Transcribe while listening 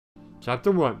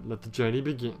Chapter 1. Let the journey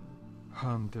begin.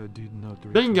 Hunter did not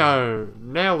return. Bingo!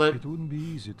 Nailed it. It wouldn't be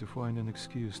easy to find an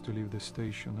excuse to leave the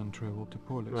station and travel to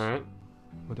Polis. Right.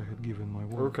 But I had given my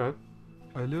word. Okay.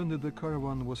 I learned that the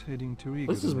caravan was heading to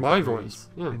Riga. This is my voice.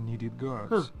 Yeah. And needed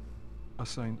guards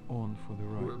assigned on for the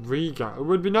ride. Riga. It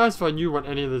would be nice if I knew what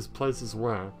any of these places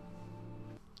were.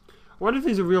 I wonder if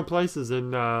these are real places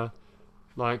in,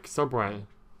 like, Subway.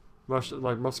 Russia,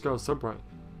 like Moscow Subway.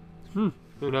 Who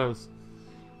knows?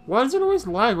 Why does it always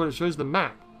lag when it shows the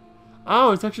map?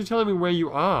 Oh, it's actually telling me where you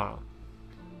are.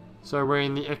 So we're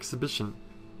in the exhibition.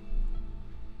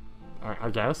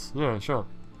 I guess. Yeah, sure.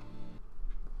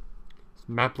 This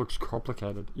map looks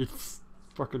complicated. It's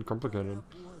fucking complicated.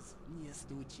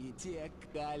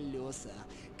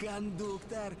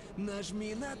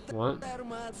 What?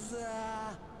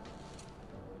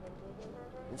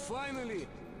 Finally,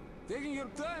 taking your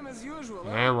time as usual.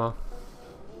 Yeah, well.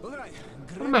 Alright,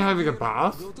 Am I having a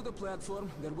bath? go to the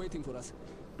platform. They're waiting for us.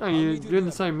 No, you're in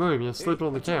the same room. You're sleeping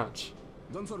on the couch.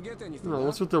 Don't forget anything. No,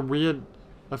 what's with the weird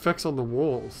effects on the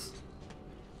walls?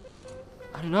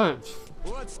 I don't know.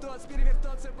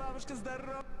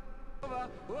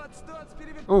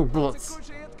 Oh, bullets.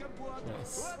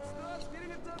 Yes.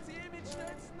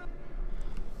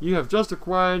 You have just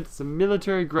acquired some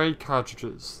military-grade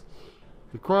cartridges.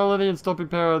 The quality and stopping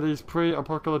power of these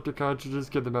pre-apocalyptic cartridges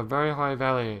give them a very high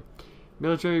value.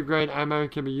 Military-grade ammo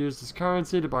can be used as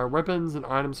currency to buy weapons and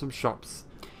items from shops.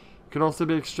 It can also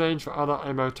be exchanged for other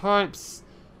ammo types.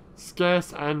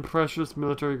 Scarce and precious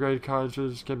military-grade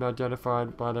cartridges can be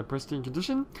identified by their pristine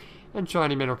condition and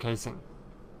shiny metal casing.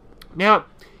 Now,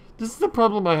 this is the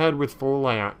problem I had with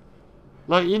Fallout.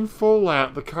 Like, in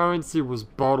Fallout, the currency was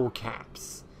bottle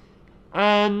caps.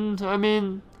 And, I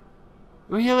mean,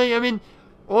 really,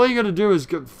 all you gotta do is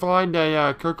find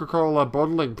a Coca-Cola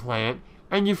bottling plant,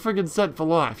 and you're friggin' set for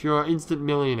life. You're an instant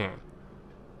millionaire.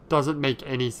 Doesn't make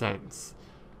any sense.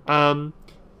 And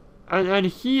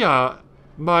here,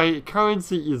 my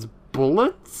currency is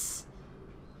bullets?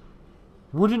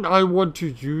 Wouldn't I want to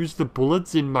use the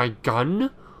bullets in my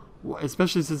gun?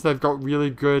 Especially since they've got really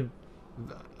good,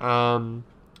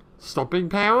 stopping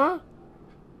power?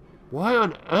 Why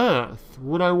on earth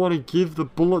would I want to give the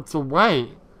bullets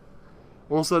away?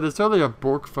 Also, there's totally a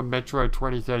book for Metro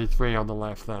 2033 on the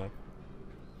left there.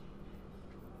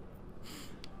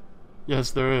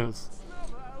 Yes, there is.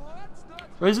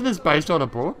 Well, isn't this based on a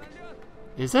book?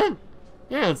 Is it?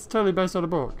 Yeah, it's totally based on a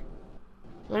book.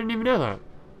 I didn't even know that.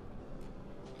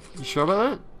 You sure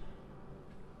about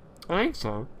that? I think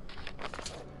so.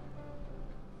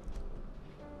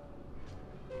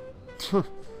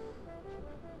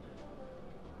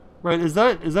 Wait, is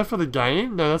that for the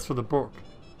game? No, that's for the book.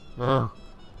 Oh.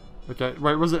 Okay,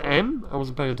 wait, was it M? I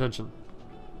wasn't paying attention.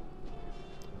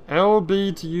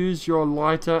 LB to use your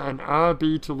lighter and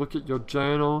RB to look at your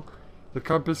journal. The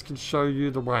compass can show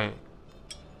you the way.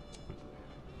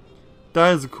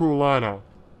 That is a cool lighter.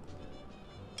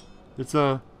 It's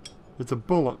a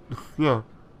bullet. Yeah.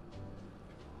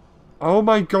 Oh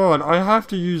my god, I have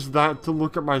to use that to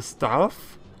look at my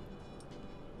stuff?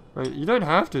 Wait, you don't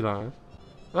have to though.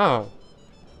 Oh.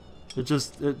 It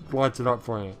lights it up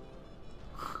for you.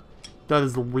 That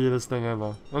is the weirdest thing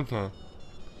ever. Okay.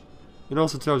 It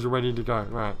also tells you where you need to go.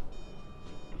 Right.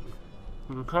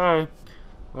 Okay.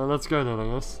 Well, let's go then,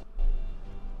 I guess.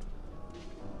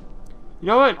 You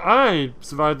know what? I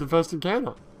survived the first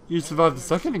encounter. You survived the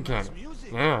second encounter.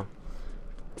 Yeah.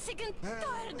 Sick and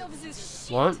tired of this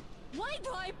shit. What? Why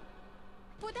do I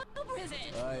put up with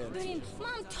it? Green,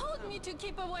 Mom told me to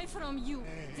keep away from you.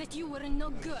 That you were no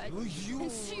good. And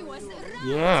she was right.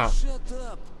 Yeah. Shut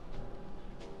up.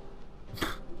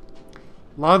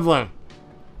 Lovely.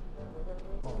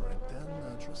 Alright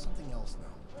then, try something else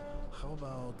now. How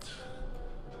about...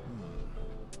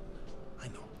 I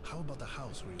know. How about the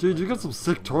house where Dude, you got some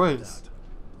sick toys.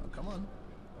 Oh, come on.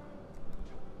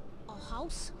 A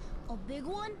house? A big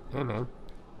one? Hey, man.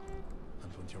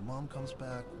 And when your mom comes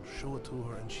back, we'll show it to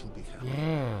her and she'll be happy.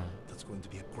 Yeah. That's going to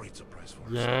be a great surprise for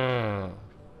us. Yeah.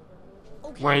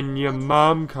 Okay. When your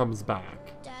mom comes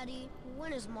back. Daddy,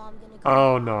 when is Mom gonna come?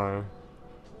 Oh, no.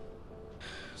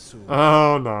 Soon.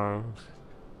 Oh, no.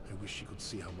 I wish you could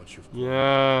see how much you've grown.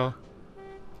 Yeah.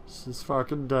 She's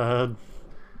fucking dead.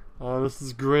 Oh, this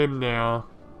is grim now.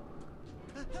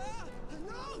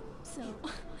 So,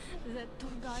 that tour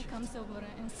guy comes over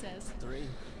and says,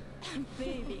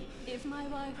 baby, if my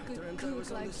wife could cook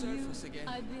like you,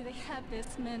 I'd be the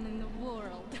happiest man in the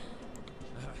world.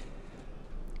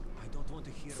 I don't want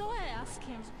to hear. So I ask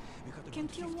him,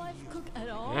 can't your wife cook at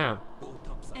all? Yeah.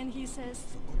 And he says,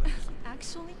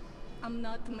 actually, I'm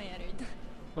not married.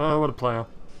 Oh, what a player.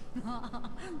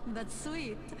 That's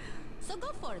sweet. So go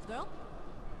for it, girl.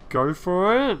 Go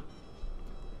for it?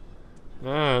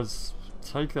 Yeah,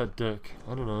 take that dick.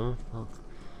 I don't know.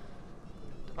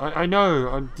 I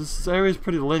know, this area's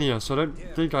pretty linear, so I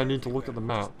don't think I need to look at the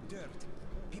map.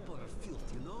 People are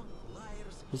filth, you know?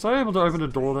 Liars. Was I able to open a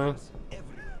door there?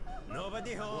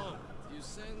 Nobody home. You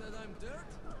saying that I'm dirt?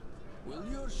 Well,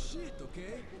 you're shit,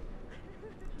 okay?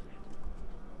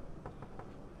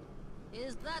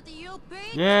 Is that you,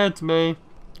 Pete? Yeah, it's me.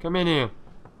 Come in here.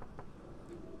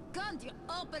 Can't you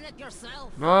open it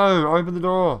yourself? No, open the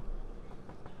door.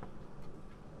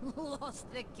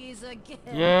 Lost the keys again.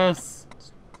 Yes.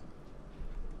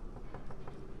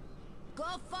 Go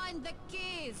find the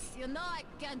keys. You know I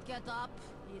can't get up,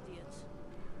 idiot.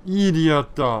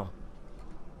 Idiot.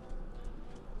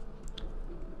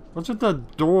 What's with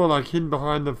that door like hidden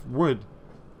behind the wood?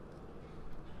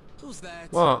 Who's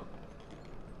that? What?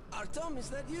 Artem, is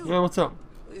that you? Yeah, what's up?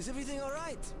 Is everything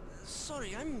alright?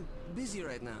 Sorry, I'm busy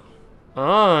right now.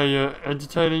 Ah, you're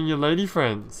entertaining your lady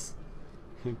friends.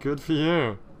 Good for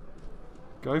you.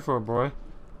 Go for it, boy.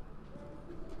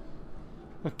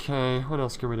 Okay, what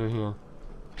else can we do here? Look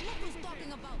who's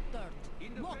talking about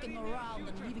dirt. Walking around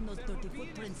and leaving those dirty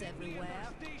footprints everywhere.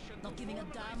 Not giving a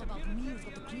damn about me who's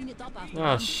got to clean it up after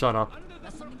Ah, them. shut up.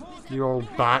 That's something to be You old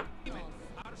bat.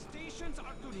 Our stations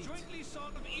are to jointly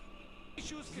solve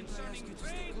issues concerning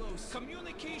trade,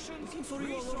 communications, Looking for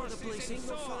you all over the place, resources, and ain't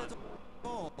no so fun on. at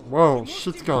all. Whoa,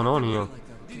 shit's going on here.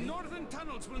 The northern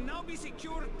tunnels will now be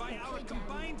secured by our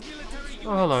combined military units.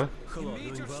 Oh, hello. Hello, A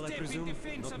major doing well, I step in presume?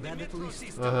 defense Not of the bad at metro least.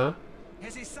 system. Uh-huh.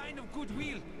 As a sign of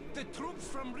goodwill, the troops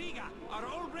from Riga are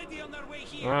already on their way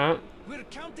here. Alright. We're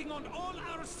counting on all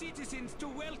our citizens to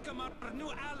welcome our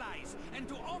new allies and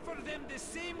to offer them the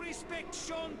same respect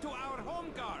shown to our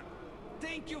home guard.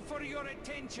 Thank you for your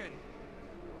attention.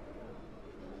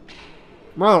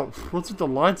 Well, what's with the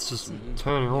lights just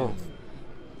turning off?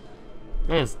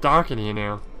 Man, it's dark in here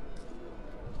now.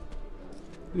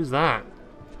 Who's that?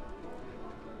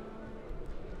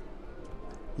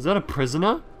 Is that a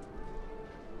prisoner?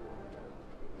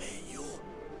 Hey, you!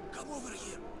 Come over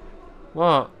here!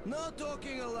 What? No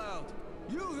talking aloud!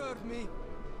 You heard me!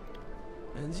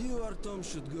 And you, Artem,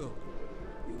 should go.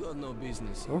 You got no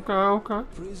business here. Okay, okay.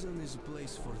 Prison is a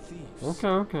place for thieves. Okay,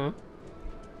 okay.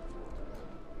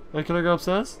 Hey, can I go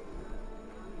upstairs?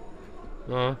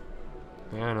 Yeah.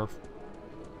 Fair enough.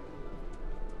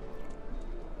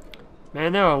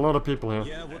 Man, there are a lot of people here.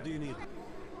 Yeah, what do you need?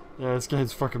 Yeah, this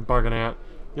game's fucking bugging out.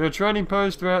 There are training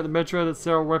posts throughout the metro that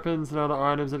sell weapons and other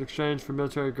items in exchange for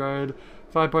military grade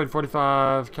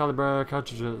 5.45 caliber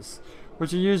cartridges,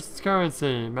 which are used as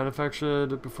currency,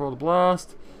 manufactured before the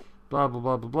blast, blah blah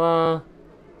blah blah blah.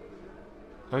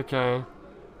 Okay.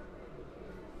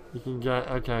 You can get,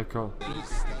 okay, cool.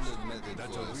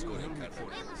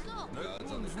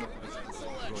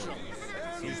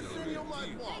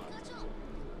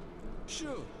 Sure.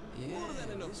 Yeah, more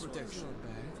than enough protection.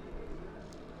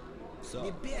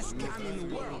 The best gun in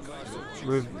the world.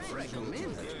 Recommend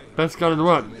it. Best gun in the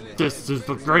world. This is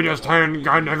the greatest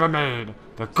handgun ever made.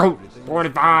 The Colt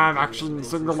 45 action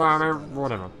single armor,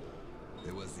 whatever.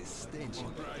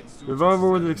 Revolver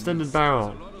with an extended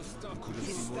barrel.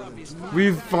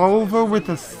 Revolver with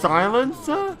a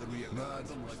silencer?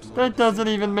 That doesn't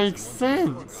even make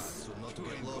sense.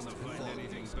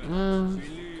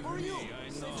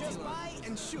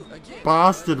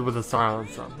 Bastard with a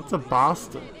silencer. What's a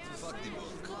bastard?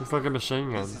 Looks like a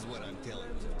machine gun.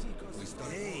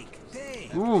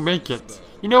 Ooh, make it.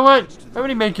 You know what? How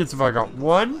many make it have I got?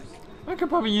 One? I could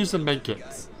probably use some make it.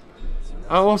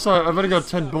 Also, I've only got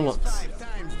 10 bullets.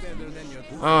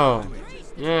 Oh,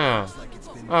 yeah.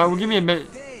 Well, give me a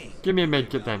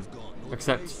make it then.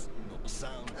 Accept.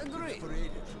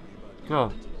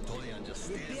 Cool.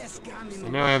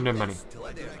 And now I have no money.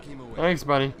 Thanks,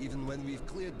 buddy. Even when we've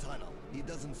cleared tunnel, he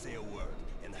doesn't say a word,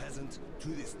 and hasn't to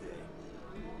this day.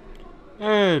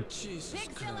 Hey, Jesus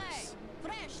Pixelate! Christ.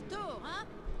 Fresh too, huh?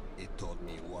 It taught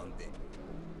me one thing.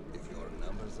 If your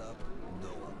number's up, no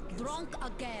one gets Drunk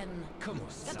again. Come on,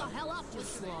 Get the hell up, you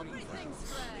slob. Everything's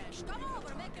fresh. Come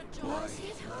over, make your choice.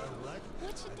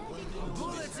 What's your daddy doing?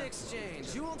 Bullets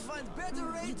exchange. You won't find better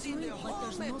rates in the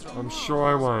whole metro. I'm sure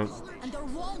I won't. And there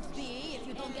won't be if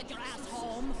you don't get your ass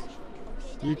home.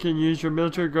 You can use your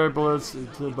military grade bullets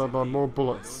to buy more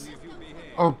bullets.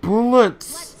 Oh,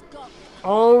 bullets! Let's go.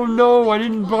 Oh no, I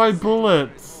didn't buy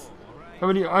bullets. How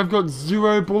many? I've got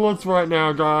 0 bullets right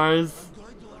now, guys.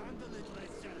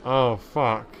 Oh,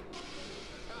 fuck.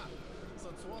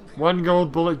 1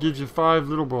 gold bullet gives you 5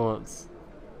 little bullets.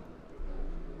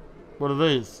 What are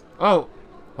these? Oh!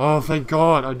 Oh, thank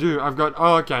God, I do. I've got,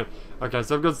 oh, okay. Okay,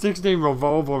 so I've got 16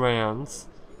 revolver rounds.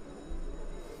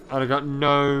 And I got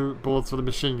no bullets for the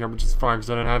machine gun, which is fine because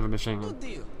I don't have a machine gun. Good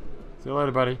deal. See you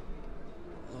later, buddy.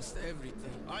 Lost everything.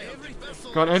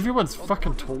 God, everyone's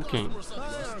fucking talking.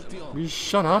 Will you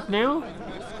shut up now?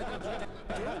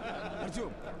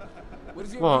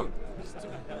 Where's your What? gear?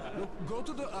 Look, go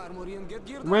to the armory and get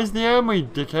geared Where's the armory,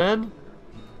 dickhead?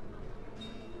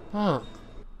 Fuck.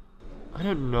 I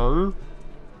don't know.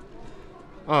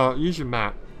 Oh, use your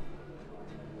map.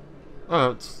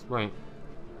 Oh, it's... wait.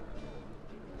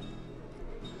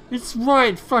 It's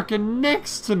right fucking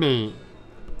next to me!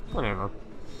 Whatever.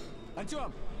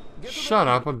 Artyom, get to the Shut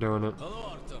up, I'm doing it.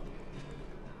 Hello, Artyom.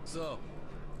 So,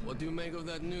 what do you make of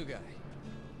that new guy?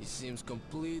 He seems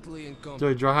completely incompetent.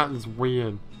 Dude, your hat is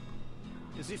weird.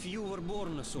 As if you were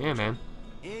born a soldier. Yeah, man.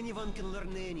 Anyone can learn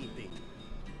anything.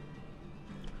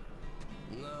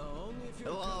 No, only if you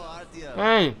Hello, Artyom.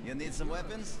 Hey! You need some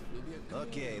weapons?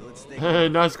 Okay, let's take Hey,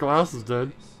 nice glasses,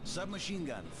 dude. submachine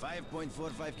gun,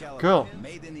 5.45 caliber. Cool.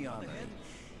 Made in the army.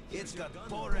 It's got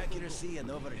poor accuracy and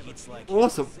overheats like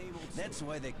Awesome. That's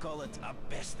why they call it a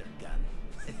bastard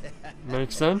gun.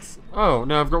 Makes sense. Oh,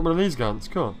 now I've got one of these guns.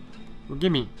 Cool. Well,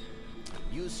 gimme.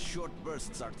 Use short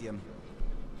bursts, Artyom.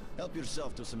 Help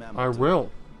yourself to some ammo. I too.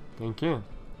 will. Thank you.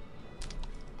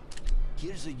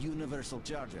 Here's a universal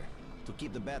charger to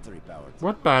keep the battery powered.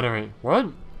 What battery? What?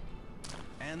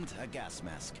 And a gas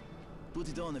mask. Put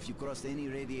it on if you cross any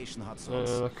radiation hot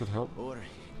zones. That could help. Or,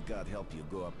 God help you,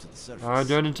 go up to the surface. I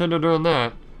don't intend on doing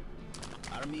that.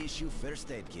 Army issue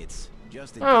first aid kits.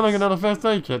 Just in Oh, look, case. another first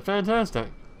aid kit. Fantastic.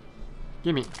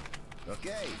 Gimme.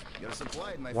 Okay, you're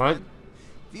supplied, my What? friend.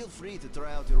 Feel free to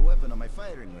try out your weapon on my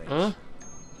firing range. Huh?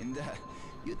 And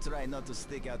you try not to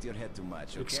stick out your head too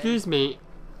much, okay? Excuse me.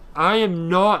 I am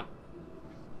not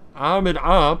armored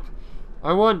up.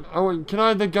 I want, can I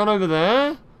have the gun over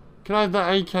there? Can I have the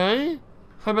AK?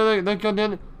 How about that gun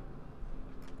down?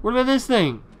 What about this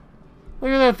thing?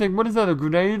 Look at that thing. What is that, a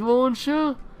grenade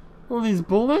launcher? All these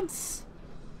bullets?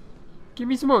 Give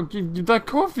me some more. Give that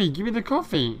coffee. Give me the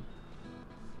coffee.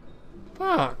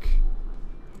 Fuck.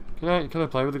 Can I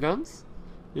play with the guns?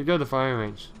 You go to the firing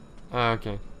range. Ah,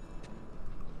 okay.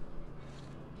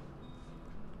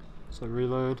 So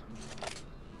reload.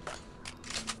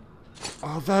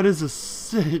 Oh, that is a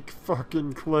sick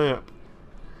fucking clip.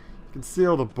 You can see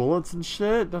all the bullets and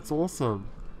shit. That's awesome.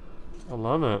 I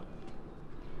love it.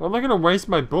 I'm not gonna waste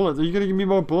my bullets. Are you gonna give me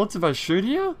more bullets if I shoot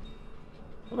here?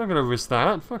 I'm not gonna risk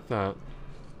that. Fuck that.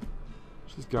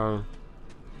 Just go.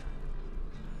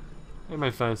 In my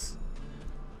face.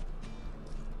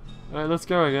 Alright, let's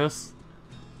go, I guess.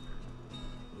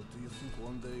 But do you think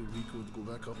one day we could go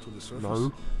back up to the surface?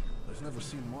 No. I've never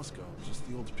seen Moscow, just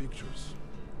the old pictures.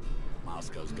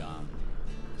 Moscow's gone.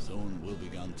 Soon we'll be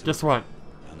gone too. Guess what?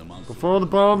 And the monster Before the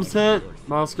bombs hit,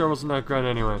 Moscow wasn't that great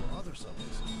anyway. Other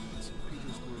subways, St.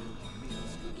 Petersburg,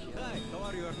 Minsk. Hi, how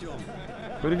are you,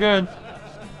 Artyom? Pretty good.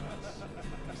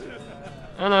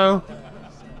 Hello.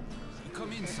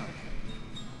 Come in, son.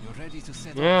 You're ready to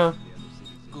set Yeah. off?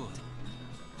 Good.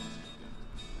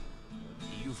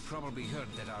 You've probably heard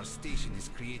that our station is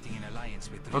creating an alliance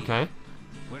with Riga. Okay.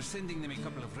 We're sending them a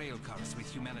couple of rail cars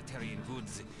with humanitarian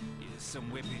goods,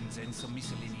 some weapons, and some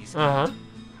miscellaneous. Uh-huh.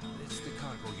 That's the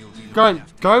cargo you'll be looking Guy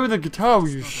after. with the guitar, will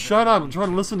you shut up and try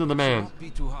to listen to the man? Don't be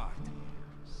too hard.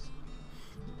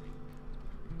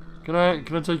 Can I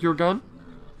take your gun?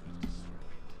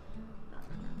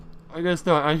 I guess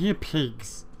not. I hear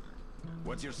pigs.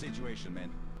 What's your situation, man?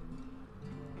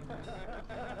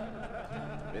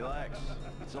 Relax.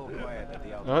 It's all quiet at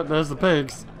the Oh, there's the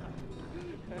pigs.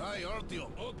 Hi, Artyom.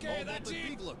 Okay, that's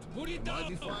it. Put it down.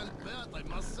 Mighty fine bet, I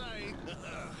must say.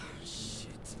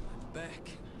 Shit, my back.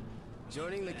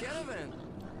 Joining the caravan.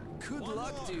 Good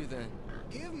luck to you then.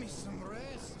 Give me some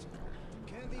rest.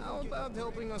 How about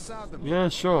helping us out a bit? Yeah,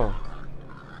 sure.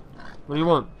 What do you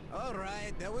want?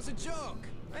 Alright, that was a joke.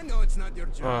 I know it's not your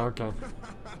job. Oh, okay.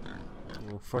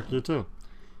 Well, fuck you too.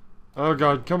 Oh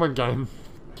god, come on, game.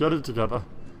 Get it together.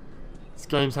 This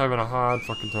game's having a hard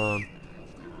fucking time.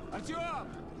 Artyom!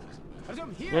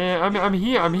 Artyom, here! Yeah,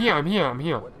 I'm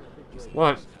here.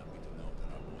 What?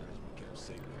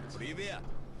 Привет.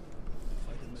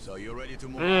 So you ready to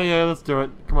move? Yeah, let's do it.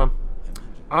 Come on.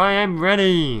 I am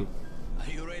ready. Are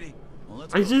you ready? Well,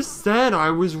 let's I go. just said I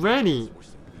was ready.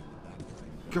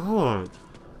 God.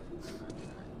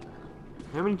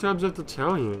 How many times do I have to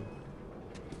tell you?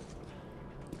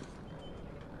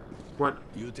 What?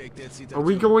 You take that seat. Are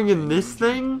we Artyom, going in and this you,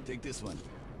 Jimmy, thing? Take this one.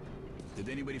 Did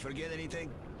anybody forget anything?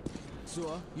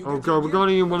 So, you Oh get god, your we're gear?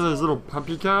 going in one of those little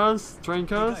puppy cars? Train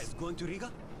Hey cars? guys, going to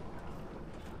Riga?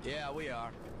 Yeah, we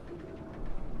are.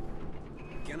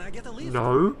 Can I get a lift?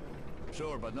 No.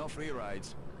 Sure, but no free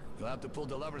rides. You'll have to pull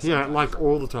the lever. Yeah, sometimes. like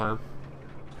all the time.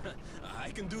 I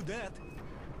can do that.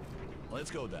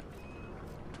 Let's go then.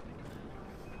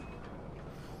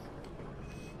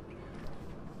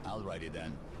 Alrighty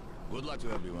then. Good luck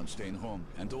to everyone staying home,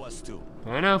 and to us too.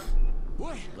 Fair enough.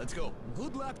 Boy, Let's go.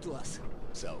 good luck to us.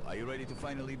 So, are you ready to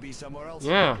finally be somewhere else?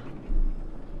 Yeah.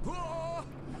 Oh,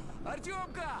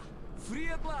 Artyomka! Free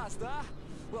at last, huh?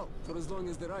 Well, for as long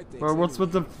as the ride takes. Well, what's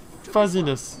with the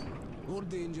fuzziness? More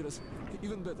dangerous.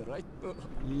 Even better, right?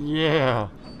 Yeah.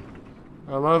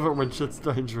 I love it when shit's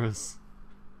dangerous.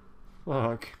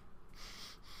 Fuck.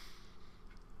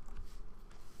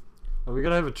 Are we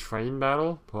gonna have a train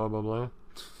battle? Probably.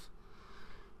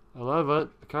 I love it.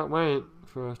 I can't wait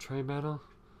for a train battle.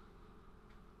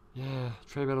 Yeah,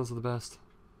 train battles are the best.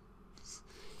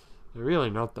 They're really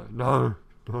not though. No.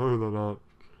 No, they're not.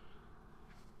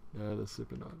 No, they're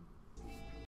super not.